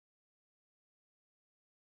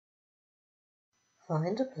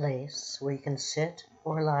Find a place where you can sit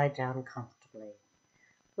or lie down comfortably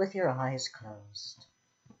with your eyes closed.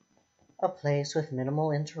 A place with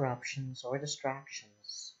minimal interruptions or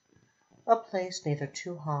distractions. A place neither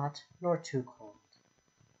too hot nor too cold.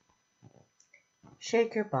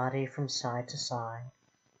 Shake your body from side to side.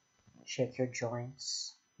 Shake your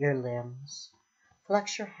joints, your limbs.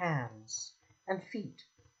 Flex your hands and feet,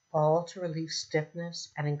 all to relieve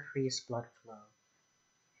stiffness and increase blood flow.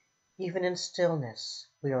 Even in stillness,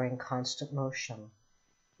 we are in constant motion.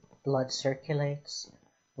 Blood circulates,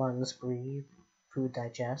 lungs breathe, food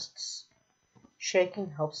digests. Shaking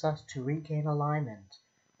helps us to regain alignment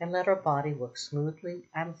and let our body work smoothly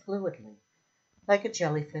and fluidly, like a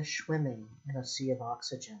jellyfish swimming in a sea of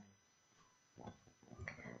oxygen.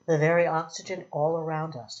 The very oxygen all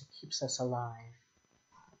around us that keeps us alive.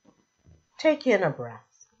 Take in a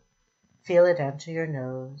breath. Feel it enter your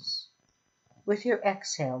nose. With your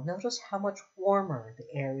exhale, notice how much warmer the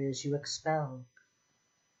air is you expel.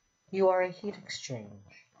 You are a heat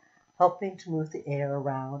exchange, helping to move the air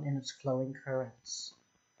around in its flowing currents.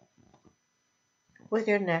 With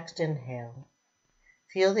your next inhale,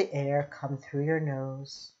 feel the air come through your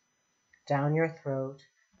nose, down your throat,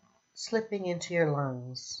 slipping into your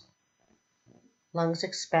lungs. Lungs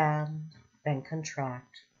expand, then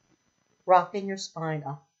contract, rocking your spine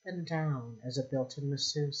up and down as a built-in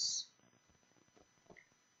masseuse.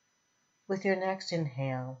 With your next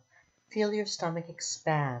inhale, feel your stomach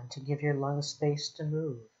expand to give your lungs space to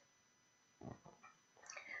move.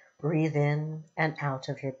 Breathe in and out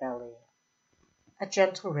of your belly, a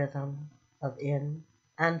gentle rhythm of in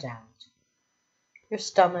and out. Your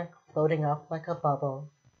stomach floating up like a bubble,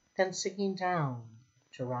 then sinking down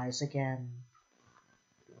to rise again.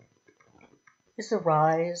 Is the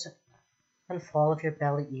rise and fall of your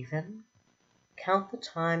belly even? Count the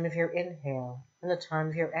time of your inhale and the time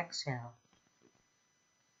of your exhale.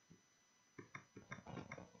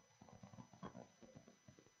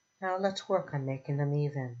 Now let's work on making them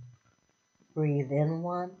even. Breathe in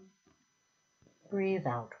one, breathe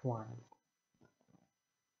out one.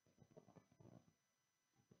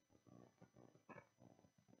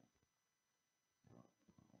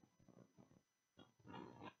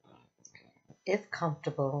 If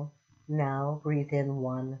comfortable, now breathe in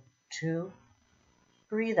 1, 2,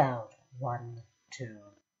 breathe out 1, 2.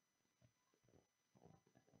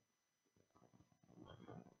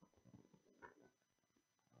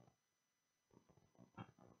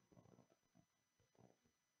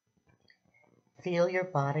 Feel your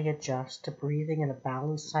body adjust to breathing in a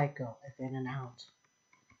balanced cycle of in and out.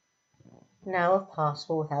 Now, if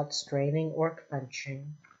possible, without straining or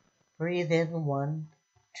clenching, breathe in 1,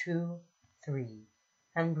 2, 3,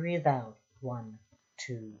 and breathe out 1,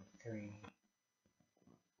 2, 3.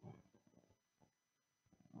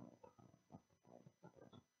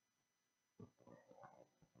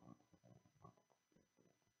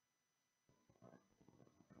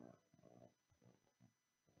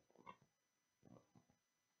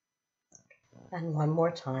 And one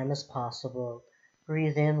more time as possible.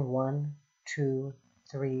 Breathe in 1, 2,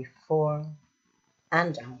 3, 4,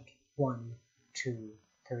 and out 1, 2,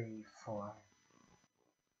 3, 4.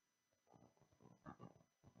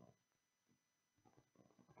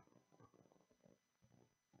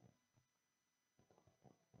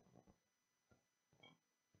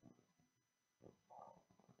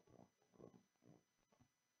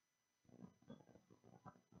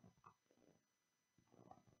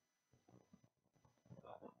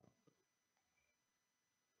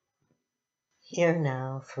 Here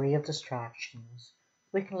now, free of distractions,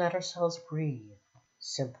 we can let ourselves breathe,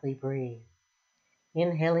 simply breathe,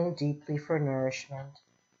 inhaling deeply for nourishment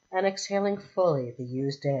and exhaling fully the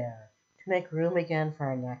used air to make room again for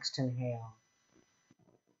our next inhale.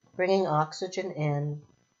 Bringing oxygen in,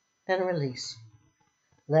 then releasing,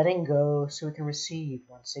 letting go so we can receive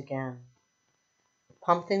once again,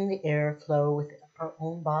 pumping the air flow with our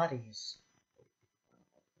own bodies.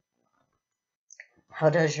 How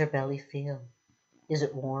does your belly feel? Is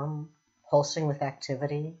it warm, pulsing with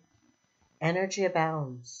activity? Energy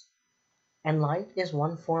abounds, and light is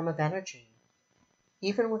one form of energy.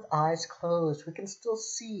 Even with eyes closed, we can still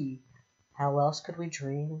see. How else could we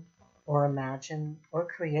dream, or imagine, or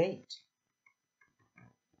create?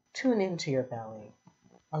 Tune into your belly.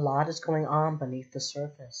 A lot is going on beneath the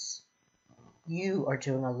surface. You are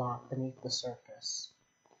doing a lot beneath the surface.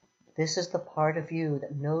 This is the part of you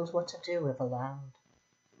that knows what to do if allowed.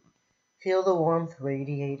 Feel the warmth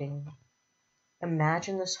radiating.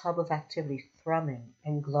 Imagine this hub of activity thrumming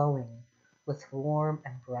and glowing with warm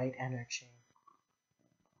and bright energy.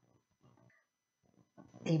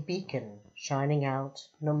 a beacon shining out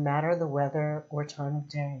no matter the weather or time of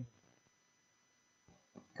day,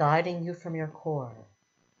 guiding you from your core,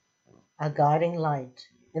 a guiding light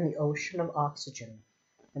in the ocean of oxygen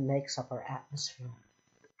that makes up our atmosphere.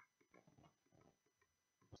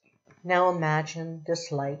 Now imagine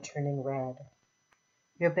this light turning red,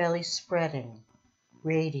 your belly spreading,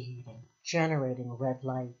 radiating, generating red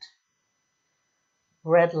light.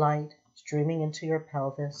 Red light streaming into your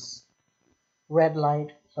pelvis, red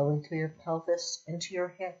light flowing through your pelvis into your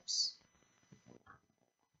hips.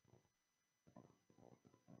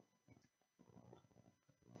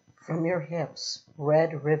 From your hips,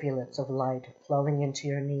 red rivulets of light flowing into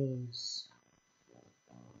your knees.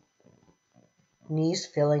 Knees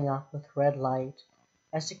filling up with red light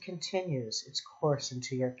as it continues its course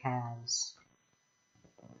into your calves.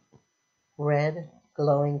 Red,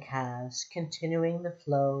 glowing calves continuing the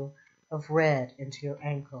flow of red into your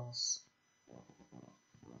ankles,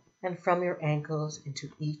 and from your ankles into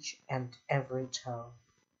each and every toe.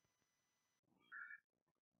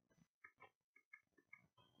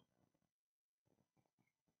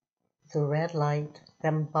 The red light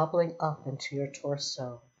then bubbling up into your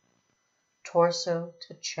torso, torso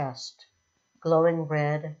to chest, glowing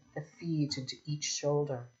red that feeds into each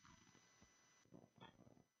shoulder.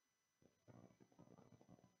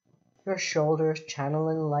 Your shoulders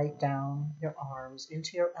channeling light down your arms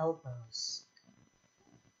into your elbows.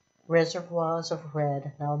 Reservoirs of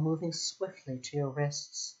red now moving swiftly to your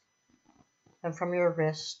wrists, and from your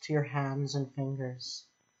wrists to your hands and fingers.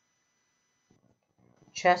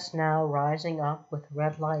 Chest now rising up with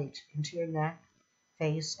red light into your neck,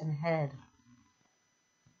 face, and head.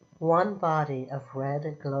 One body of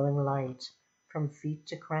red glowing light from feet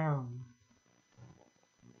to crown.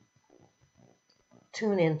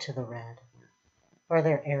 Tune into the red. Are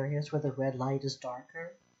there areas where the red light is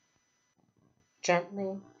darker?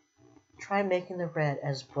 Gently try making the red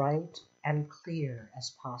as bright and clear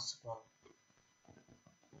as possible.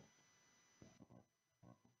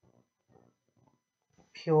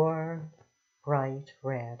 Pure, bright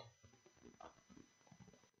red.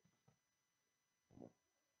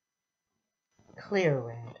 Clear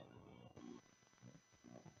red.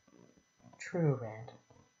 True red.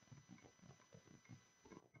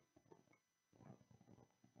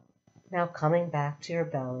 Now coming back to your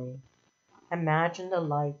belly, imagine the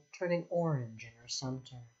light turning orange in your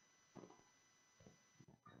center.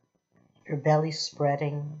 Your belly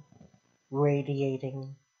spreading,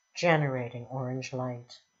 radiating, generating orange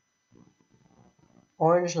light.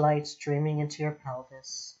 Orange light streaming into your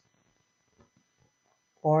pelvis.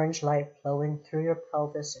 Orange light flowing through your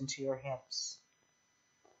pelvis into your hips.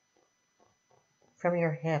 From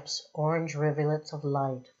your hips, orange rivulets of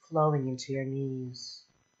light flowing into your knees.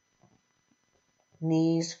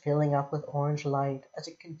 Knees filling up with orange light as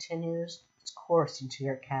it continues its course into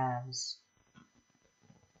your calves.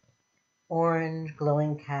 Orange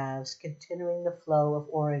glowing calves continuing the flow of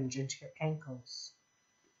orange into your ankles,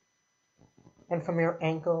 and from your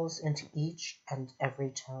ankles into each and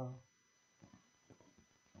every toe.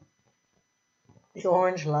 The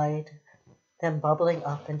orange light then bubbling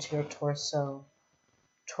up into your torso,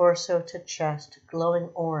 torso to chest, glowing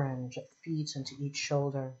orange that feeds into each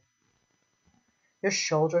shoulder. Your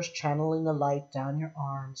shoulders channeling the light down your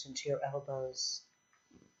arms into your elbows.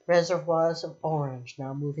 Reservoirs of orange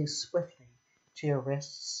now moving swiftly to your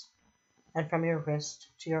wrists, and from your wrist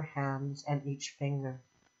to your hands and each finger.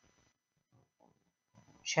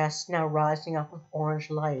 Chest now rising up with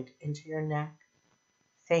orange light into your neck,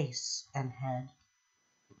 face, and head.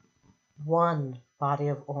 One body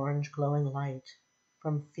of orange glowing light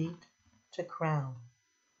from feet to crown.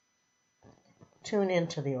 Tune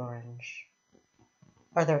into the orange.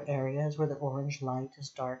 Are there areas where the orange light is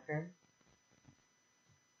darker?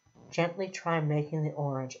 Gently try making the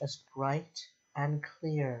orange as bright and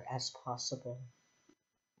clear as possible.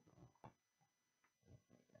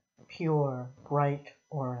 Pure, bright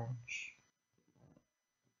orange.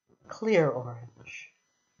 Clear orange.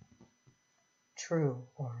 True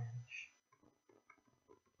orange.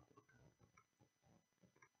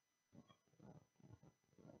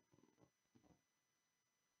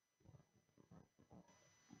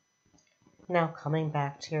 Now coming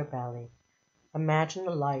back to your belly, imagine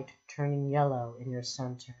the light turning yellow in your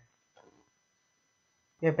center.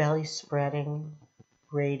 Your belly spreading,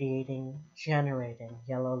 radiating, generating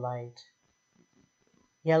yellow light.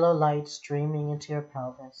 Yellow light streaming into your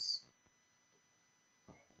pelvis.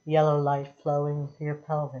 Yellow light flowing through your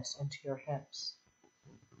pelvis into your hips.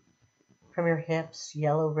 From your hips,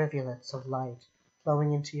 yellow rivulets of light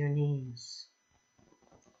flowing into your knees.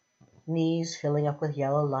 Knees filling up with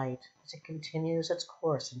yellow light as as it continues its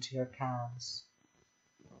course into your calves.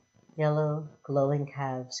 Yellow, glowing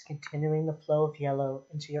calves, continuing the flow of yellow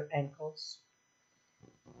into your ankles,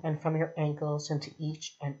 and from your ankles into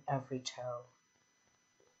each and every toe.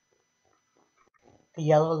 The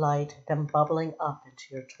yellow light then bubbling up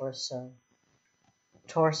into your torso,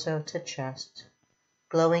 torso to chest,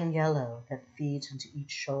 glowing yellow that feeds into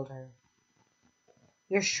each shoulder.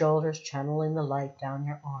 Your shoulders channeling the light down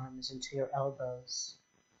your arms into your elbows.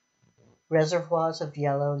 Reservoirs of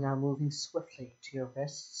yellow now moving swiftly to your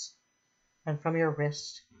wrists, and from your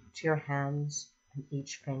wrist to your hands and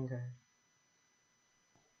each finger.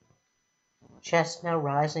 Chest now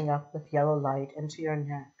rising up with yellow light into your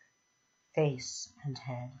neck, face, and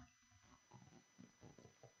head.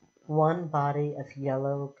 One body of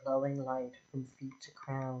yellow glowing light from feet to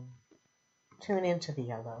crown. Tune into the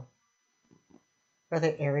yellow. Are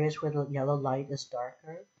there areas where the yellow light is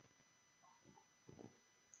darker?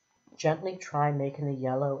 Gently try making the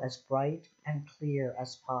yellow as bright and clear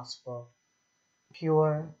as possible.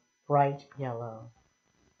 Pure, bright yellow,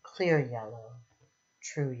 clear yellow,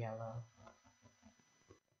 true yellow.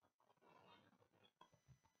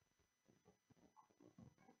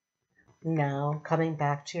 Now, coming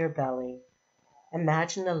back to your belly,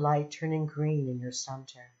 imagine the light turning green in your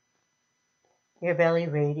center. Your belly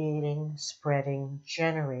radiating, spreading,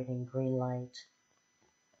 generating green light.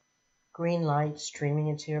 Green light streaming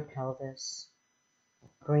into your pelvis.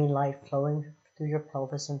 Green light flowing through your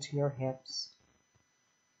pelvis into your hips.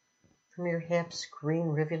 From your hips, green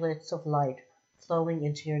rivulets of light flowing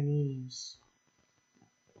into your knees.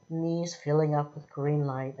 Knees filling up with green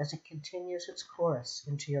light as it continues its course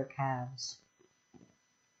into your calves.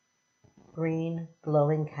 Green,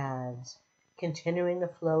 glowing calves, continuing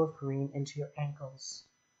the flow of green into your ankles,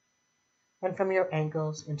 and from your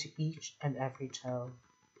ankles into each and every toe.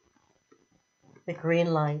 The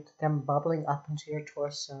green light then bubbling up into your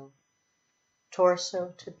torso,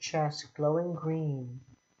 torso to chest glowing green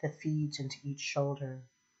that feeds into each shoulder.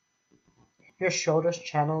 Your shoulders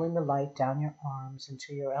channeling the light down your arms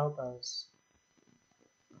into your elbows.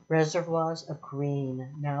 Reservoirs of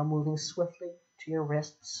green now moving swiftly to your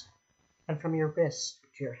wrists, and from your wrists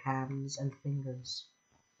to your hands and fingers.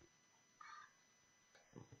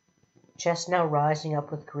 Chest now rising up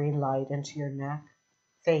with green light into your neck,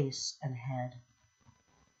 face, and head.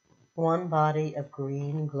 One body of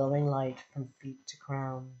green glowing light from feet to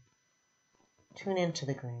crown. Tune into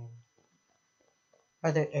the green.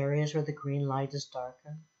 Are there areas where the green light is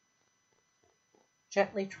darker?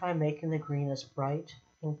 Gently try making the green as bright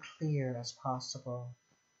and clear as possible.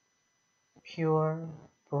 Pure,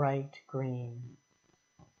 bright green.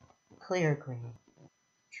 Clear green.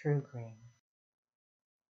 True green.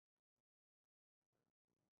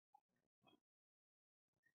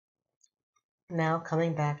 Now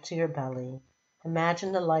coming back to your belly,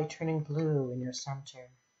 imagine the light turning blue in your center.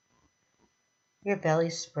 Your belly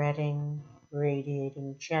spreading,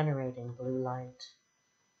 radiating, generating blue light.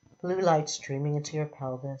 Blue light streaming into your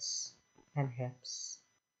pelvis and hips.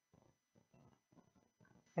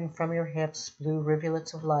 And from your hips, blue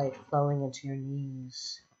rivulets of light flowing into your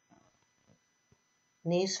knees.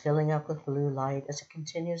 Knees filling up with blue light as it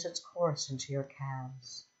continues its course into your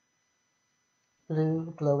calves.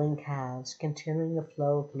 Blue, glowing calves, continuing the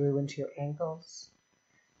flow of blue into your ankles,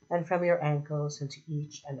 and from your ankles into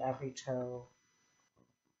each and every toe.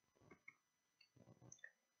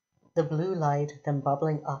 The blue light then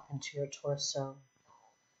bubbling up into your torso,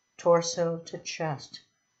 torso to chest,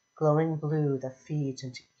 glowing blue that feeds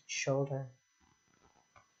into each shoulder.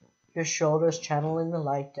 Your shoulders channeling the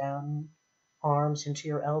light down, arms into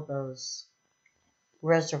your elbows.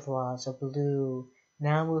 Reservoirs of blue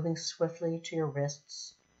now moving swiftly to your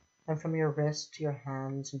wrists, and from your wrists to your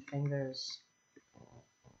hands and fingers.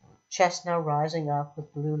 Chest now rising up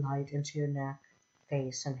with blue light into your neck,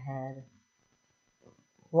 face, and head.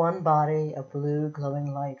 One body of blue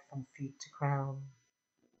glowing light from feet to crown.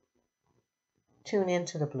 Tune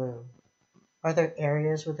into the blue. Are there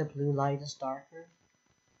areas where the blue light is darker?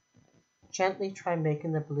 Gently try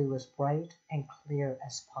making the blue as bright and clear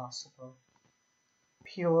as possible.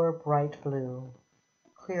 Pure, bright blue,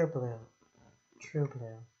 clear blue, true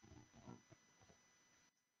blue.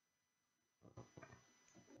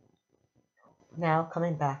 Now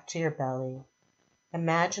coming back to your belly,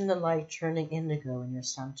 imagine the light turning indigo in your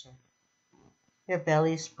center. Your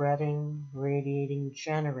belly spreading, radiating,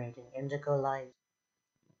 generating indigo light.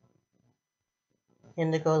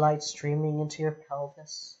 Indigo light streaming into your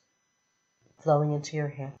pelvis, flowing into your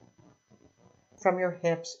hip. From your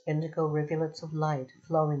hips, indigo rivulets of light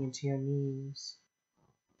flowing into your knees.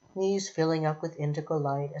 Knees filling up with indigo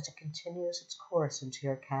light as it continues its course into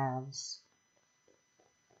your calves.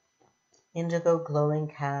 Indigo glowing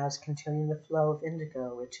calves continuing the flow of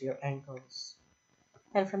indigo into your ankles,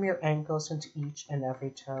 and from your ankles into each and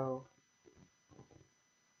every toe.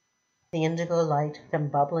 The indigo light then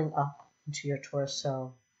bubbling up into your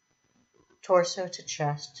torso, torso to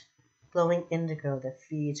chest, glowing indigo that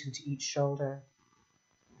feeds into each shoulder.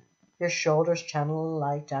 Your shoulders channeling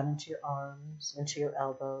light down into your arms, into your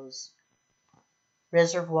elbows.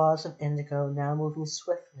 Reservoirs of indigo now moving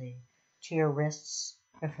swiftly to your wrists,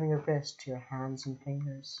 and from your wrists to your hands and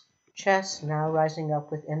fingers. Chest now rising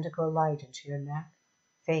up with indigo light into your neck,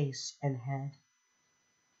 face, and head.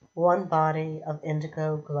 One body of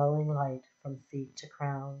indigo glowing light from feet to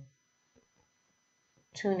crown.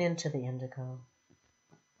 Tune into the indigo.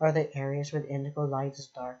 Are there areas where the indigo light is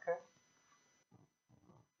darker?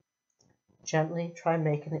 Gently try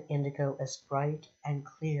making the indigo as bright and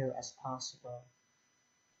clear as possible.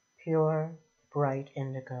 Pure, bright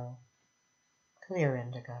indigo. Clear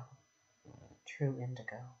indigo. True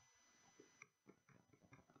indigo.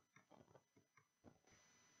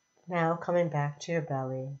 Now coming back to your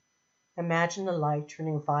belly, imagine the light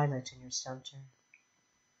turning violet in your center.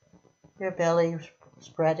 Your belly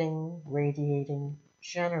spreading, radiating,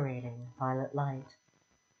 generating violet light.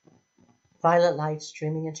 Violet light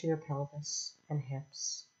streaming into your pelvis and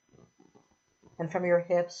hips. And from your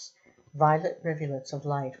hips, violet rivulets of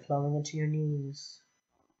light flowing into your knees.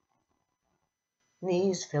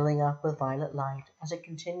 Knees filling up with violet light as it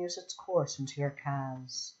continues its course into your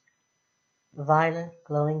calves. Violet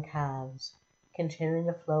glowing calves, continuing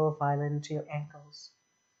the flow of violet into your ankles,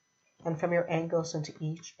 and from your ankles into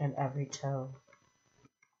each and every toe.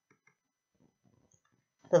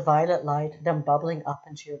 The violet light then bubbling up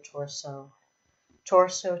into your torso,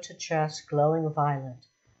 torso to chest glowing violet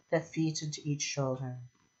that feeds into each shoulder.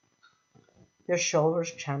 Your shoulders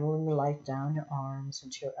channeling the light down your arms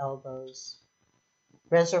into your elbows.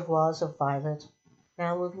 Reservoirs of violet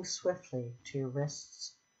now moving swiftly to your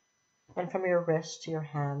wrists, and from your wrists to your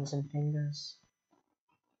hands and fingers.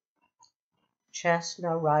 Chest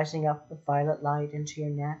now rising up with violet light into your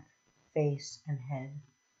neck, face, and head.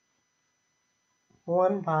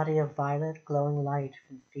 One body of violet glowing light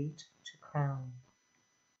from feet to crown.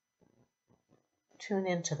 Tune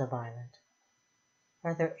into the violet.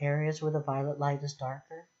 Are there areas where the violet light is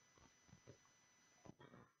darker?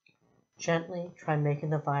 Gently try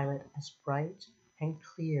making the violet as bright and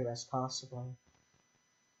clear as possible.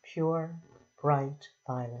 Pure, bright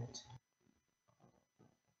violet.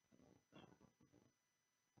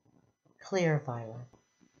 Clear violet.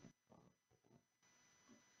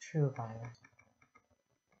 True violet.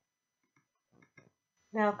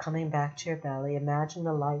 Now coming back to your belly, imagine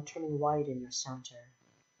the light turning white in your center.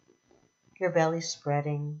 Your belly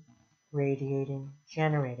spreading, radiating,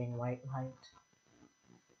 generating white light.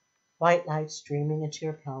 White light streaming into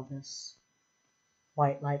your pelvis.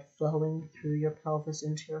 White light flowing through your pelvis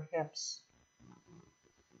into your hips.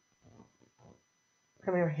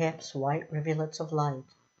 From your hips, white rivulets of light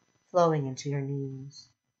flowing into your knees.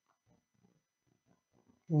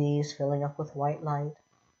 Knees filling up with white light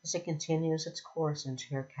as it continues its course into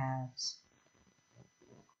your calves.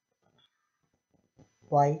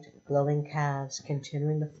 White, glowing calves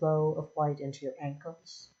continuing the flow of white into your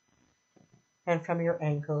ankles, and from your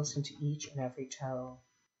ankles into each and every toe.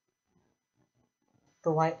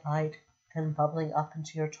 The white light then bubbling up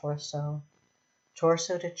into your torso,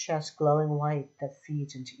 torso to chest glowing white that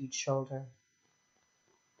feeds into each shoulder.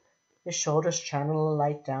 Your shoulders channel the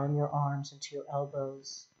light down your arms into your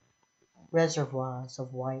elbows, reservoirs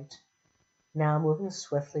of white, now moving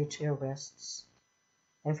swiftly to your wrists,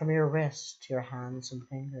 and from your wrists to your hands and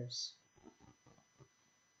fingers.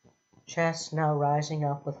 Chest now rising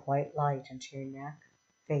up with white light into your neck,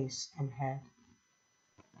 face, and head.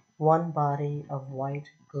 One body of white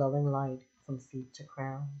glowing light from feet to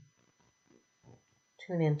crown.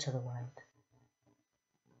 Tune into the white.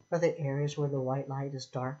 Are there areas where the white light is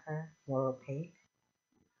darker, more opaque?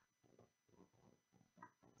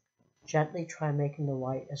 Gently try making the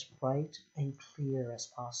white as bright and clear as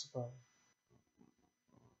possible.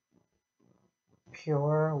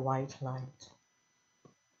 Pure white light.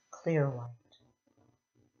 Clear white.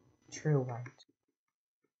 True white.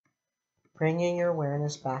 Bringing your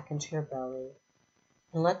awareness back into your belly,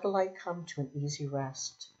 and let the light come to an easy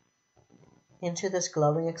rest. Into this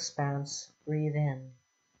glowing expanse, breathe in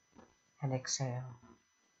and exhale.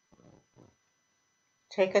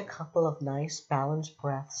 Take a couple of nice balanced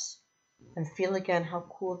breaths and feel again how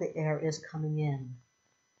cool the air is coming in.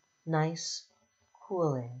 Nice,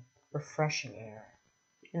 cooling, refreshing air.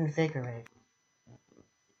 Invigorating.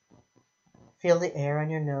 Feel the air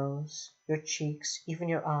on your nose, your cheeks, even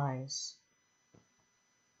your eyes.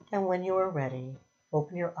 And when you are ready,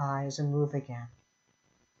 open your eyes and move again.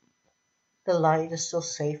 The light is still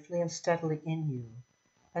safely and steadily in you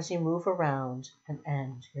as you move around and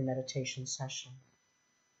end your meditation session.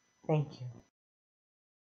 Thank you.